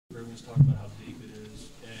just talked about how deep it is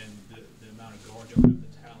and the amount of guards you have,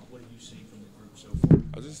 the talent. What have you seen from the group so far?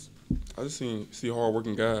 I just see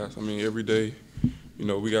hard-working guys. I mean, every day, you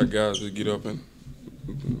know, we got guys that get up and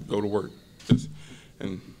go to work.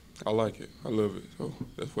 And I like it. I love it. So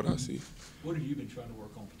that's what I see. What have you been trying to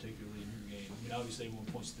work on particularly in your game? I mean, obviously everyone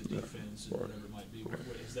points to the defense and whatever it might be.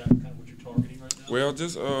 Is that kind of what you're targeting right now? Well,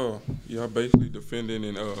 just basically defending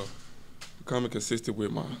and becoming consistent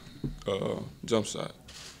with my jump shot.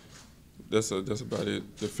 That's about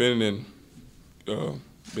it. Defending and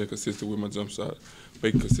being consistent with my jump shot,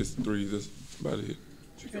 making consistent threes. That's about it.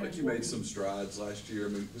 Do you feel like you made some strides last year? I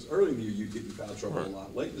mean, because early in the year you'd get in foul trouble a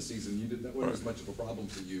lot. Late in the season, that wasn't as much of a problem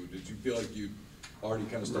for you. Did you feel like you already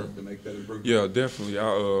kind of started to make that improvement? Yeah, definitely.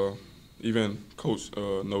 Even Coach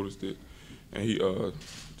noticed it, and he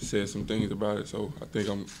said some things about it. So I think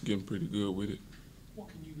I'm getting pretty good with it. What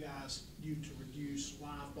can you guys do to reduce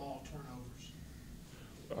live ball turnovers?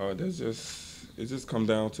 It just come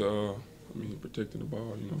down to protecting the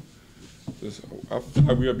ball. You know. I feel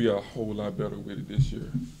like we'll be a whole lot better with it this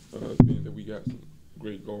year, being that we got some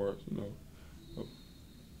great guards, you know.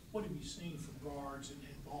 What have you seen from guards and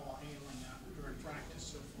ball handling during practice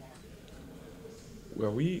so far?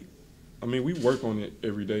 Well, we work on it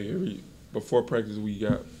every day. Before practice, we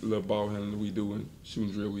got a little ball handling we do and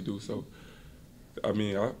shooting drill we do. So, I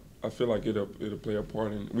feel like it'll play a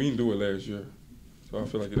part in. We didn't do it last year, so I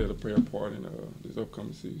feel like it'll play a part in this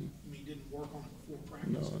upcoming season. You mean you didn't work on it before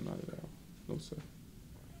practice? No, not at all. No, sir.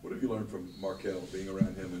 What have you learned from Markel, being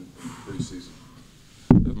around him in preseason?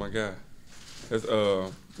 That's my guy.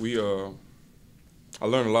 I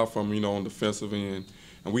learned a lot from him, you know, on the defensive end,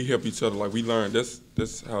 and we help each other. Like we learned,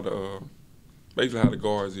 that's how basically how the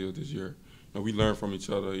guards is this year. You know, we learn from each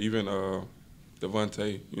other. Even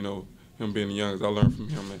Devontae, you know, him being the youngest, I learned from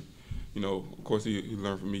him, and you know, of course he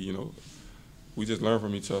learned from me. You know, we just learn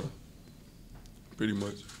from each other, pretty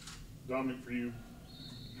much. Dominik, for you,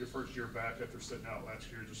 your first year back after sitting out last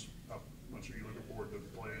year, just how much are you looking forward to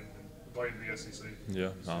playing in the SEC? Yeah,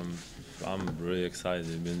 I'm really excited.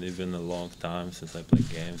 It's been a long time since I played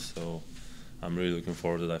games, so I'm really looking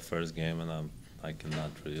forward to that first game, and I cannot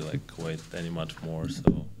really wait any much more.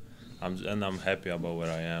 So I'm happy about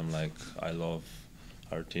where I am. Like I love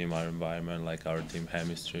our team, our environment, like our team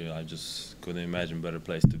chemistry. I just couldn't imagine a better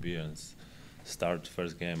place to be and start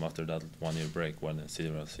first game after that 1 year break when the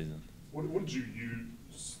serial season. What did you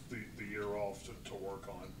use the year off to work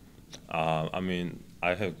on? I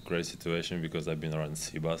have a great situation because I've been around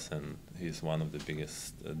Sibas, and he's one of the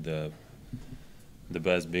biggest, the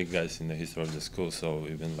best big guys in the history of the school. So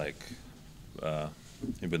even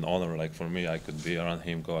it's been an honor for me. I could be around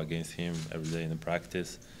him, go against him every day in the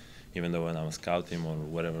practice, even though when I was scouting or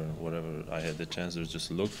whatever I had the chance to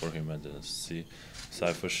just look for him and just see. So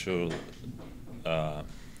I for sure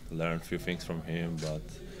learned a few things from him, but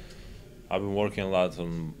I've been working a lot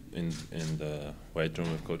in the weight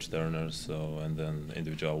room with Coach Turner, and then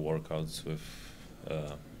individual workouts with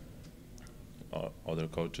other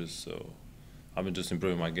coaches. So I've been just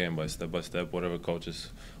improving my game by step. Whatever coaches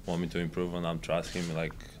want me to improve on, I'm trusting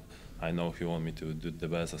him. I know he wants me to do the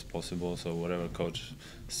best as possible. So whatever coach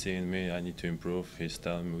seeing me, I need to improve. He's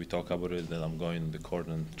telling me, we talk about it, then I'm going on the court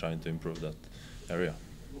and trying to improve that area.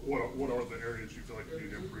 What are the areas you feel like you need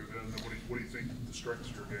to improve in, and what do you think the strengths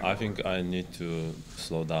of your game I think I need to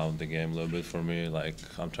slow down the game a little bit for me.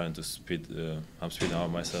 I'm trying to I'm speeding up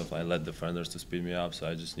myself. I let defenders to speed me up, so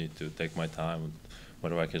I just need to take my time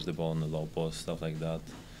whenever I catch the ball in the low post, stuff like that.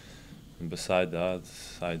 And beside that,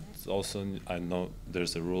 I know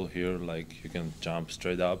there's a rule here, you can jump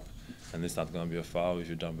straight up, and it's not going to be a foul if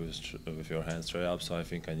you jump with your hands straight up, so I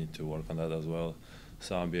think I need to work on that as well.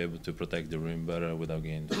 So I'll be able to protect the rim better without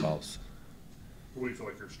getting the fouls. What do you feel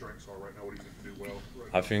like your strengths are right now? What do you think you do well right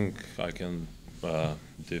I think I can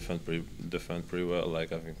defend pretty well. I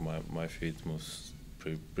think my feet moves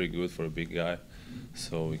pretty good for a big guy.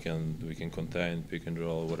 So we can contain, pick and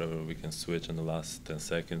roll, whatever. We can switch in the last 10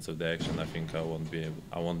 seconds of the action. I think I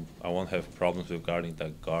won't have problems with guarding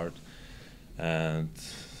that guard. And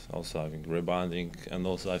also I think rebounding, and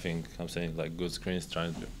also I think I'm saying good screens,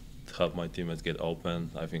 trying to help my teammates get open.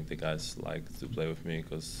 I think the guys like to play with me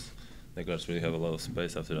because the guards really have a lot of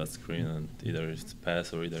space after that screen, and either it's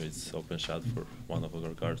pass or either it's open shot for one of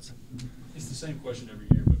our guards. It's the same question every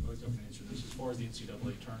year, but both of you can answer this. As far as the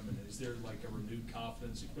NCAA tournament, is there a renewed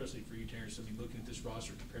confidence, especially for you, Terence? Looking at this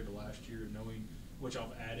roster compared to last year, knowing what y'all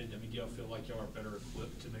have added, do y'all feel like y'all are better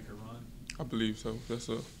equipped to make a run? I believe so.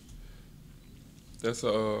 That's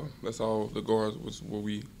all the guards was what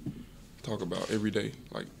we talk about every day,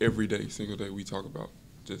 single day we talk about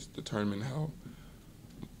just the tournament, how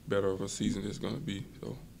better of a season it's going to be.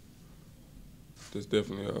 So that's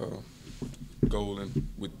definitely a goal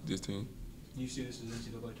with this team. Do you see this as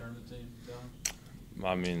an NCAA tournament team, Don?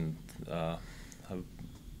 I mean,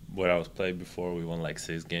 where I was playing before, we won like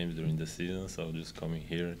 6 games during the season. So just coming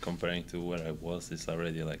here, comparing to where I was, it's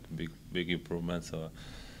already like big improvement. So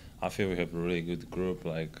I feel we have a really good group.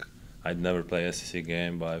 Like I'd never play SEC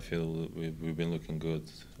game, but I feel we've been looking good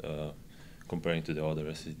comparing to the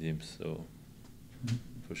other SEC teams. So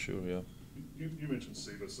for sure, yeah. You mentioned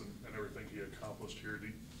Sebas and everything he accomplished here.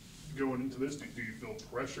 Going into this, do you feel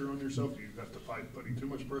pressure on yourself? Do you have to fight putting too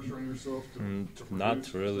much pressure on yourself to Not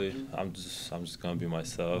produce? really. I'm just gonna be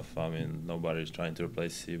myself. I mean, nobody's trying to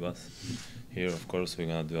replace Sebas. Here, of course, we're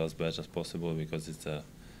gonna do as best as possible because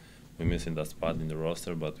we're missing that spot in the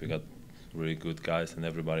roster, but we got really good guys and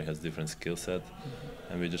everybody has different skill set,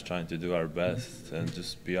 and we're just trying to do our best and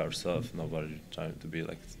just be ourselves. Nobody trying to be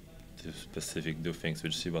like do things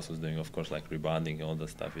which Sebas was doing, of course, like rebounding and all that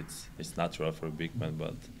stuff. It's natural for a big man,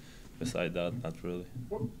 but beside that, not really.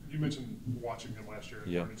 You mentioned watching him last year.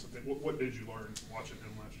 Yeah. What did you learn watching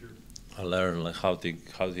him last year? I learned like how to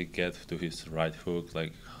get to his right hook,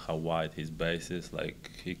 like how wide his base is. Like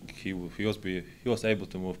he was able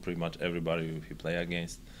to move pretty much everybody he played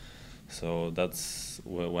against. So that's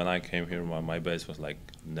when I came here, my base was like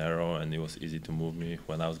narrow and it was easy to move me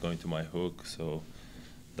when I was going to my hook. So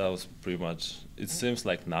that was pretty much. It seems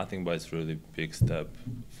like nothing, but it's really big step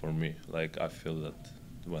for me. Like I feel that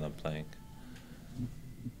when I'm playing.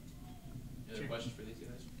 Any other questions for these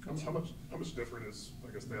guys? How much different is,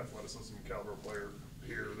 I guess, the athleticism caliber player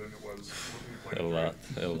here than it was when A you lot,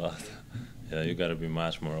 played? a lot. Yeah, you gotta be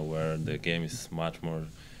much more aware. The game is much more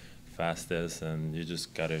fastest, and you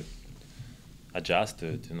just gotta adjust to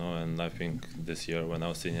it, you know. And I think this year, when I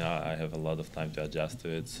was senior, I have a lot of time to adjust to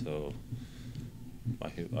it. So I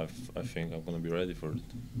think I'm gonna be ready for it.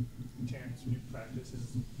 Terence, when you practice,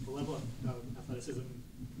 is the level of athleticism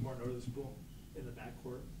more noticeable in the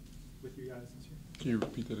backcourt with you guys this year? Can you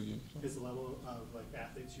repeat that again? Is the level of like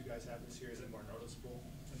athletes you guys have this year, is it more noticeable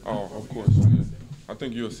in the Oh, backcourt of when you course. guys Yeah. practice? I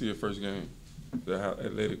think you'll see it first game, how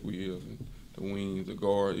athletic we is, and the wings, the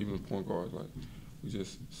guard, even point guards. Like we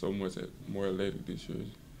just so much more athletic this year.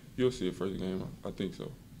 You'll see it first game. I think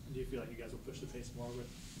so. Do you feel like you guys will push the pace more with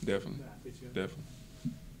Definitely, the athletes you have? definitely.